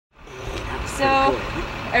So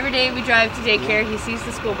every day we drive to daycare, he sees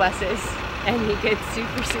the school buses and he gets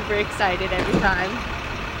super excited every time.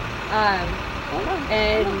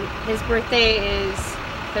 And his birthday is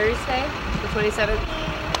Thursday, the 27th.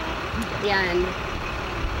 And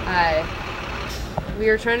we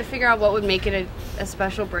were trying to figure out what would make it a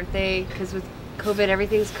special birthday, because with COVID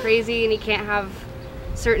everything's crazy and he can't have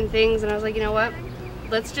certain things, and I was like, you know what,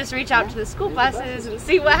 let's just reach out to the school buses and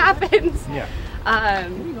see what happens.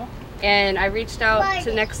 And I reached out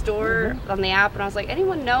to next door on the app and I was like,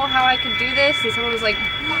 anyone know how I could do this? And someone was like,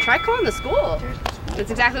 try calling the school. That's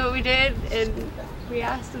exactly what we did, and we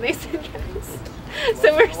asked and they said yes.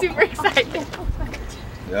 So we're super excited.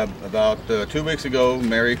 Yeah, about 2 weeks ago,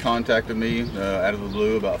 Mary contacted me out of the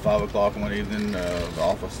blue about 5 o'clock one evening. The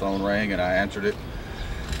office phone rang and I answered it.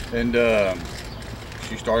 And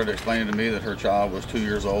she started explaining to me that her child was 2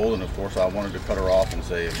 years old, and of course I wanted to cut her off and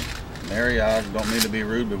say, Mary, I don't mean to be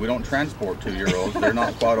rude, but we don't transport 2-year-olds. They're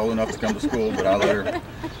not quite old enough to come to school. But I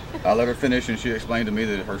let her finish, and she explained to me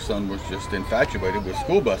that her son was just infatuated with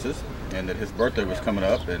school buses and that his birthday was coming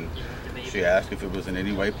up, and she asked if it was in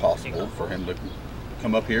any way possible for him to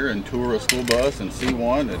come up here and tour a school bus and see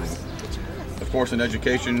one. And of course, in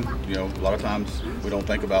education, you know, a lot of times we don't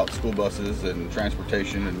think about school buses and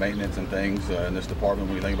transportation and maintenance and things in this department.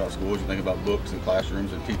 When you think about schools, you think about books and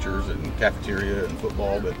classrooms and teachers and cafeteria and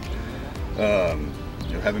football. But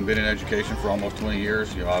you know, having been in education for almost 20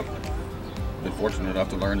 years, you know, I've been fortunate enough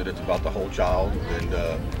to learn that it's about the whole child, and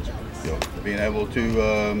you know, being able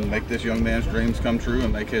to make this young man's dreams come true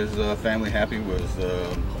and make his family happy was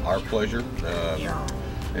our pleasure.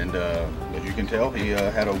 And as you can tell, he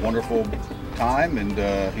had a wonderful time,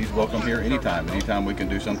 and he's welcome here anytime. Anytime we can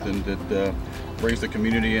do something that brings the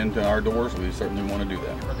community into our doors, we certainly want to do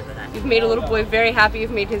that. You've made a little boy very happy,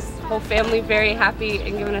 you've made his whole family very happy,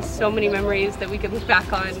 and given us so many memories that we can look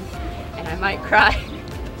back on, and I might cry.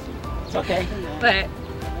 It's okay. But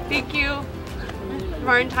thank you from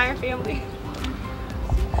our entire family.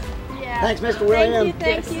 Yeah. Thanks, Mr. William.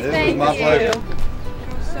 Thank you. This was my pleasure. It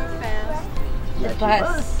was so fast. Yes,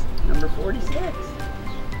 Bus. Number 46.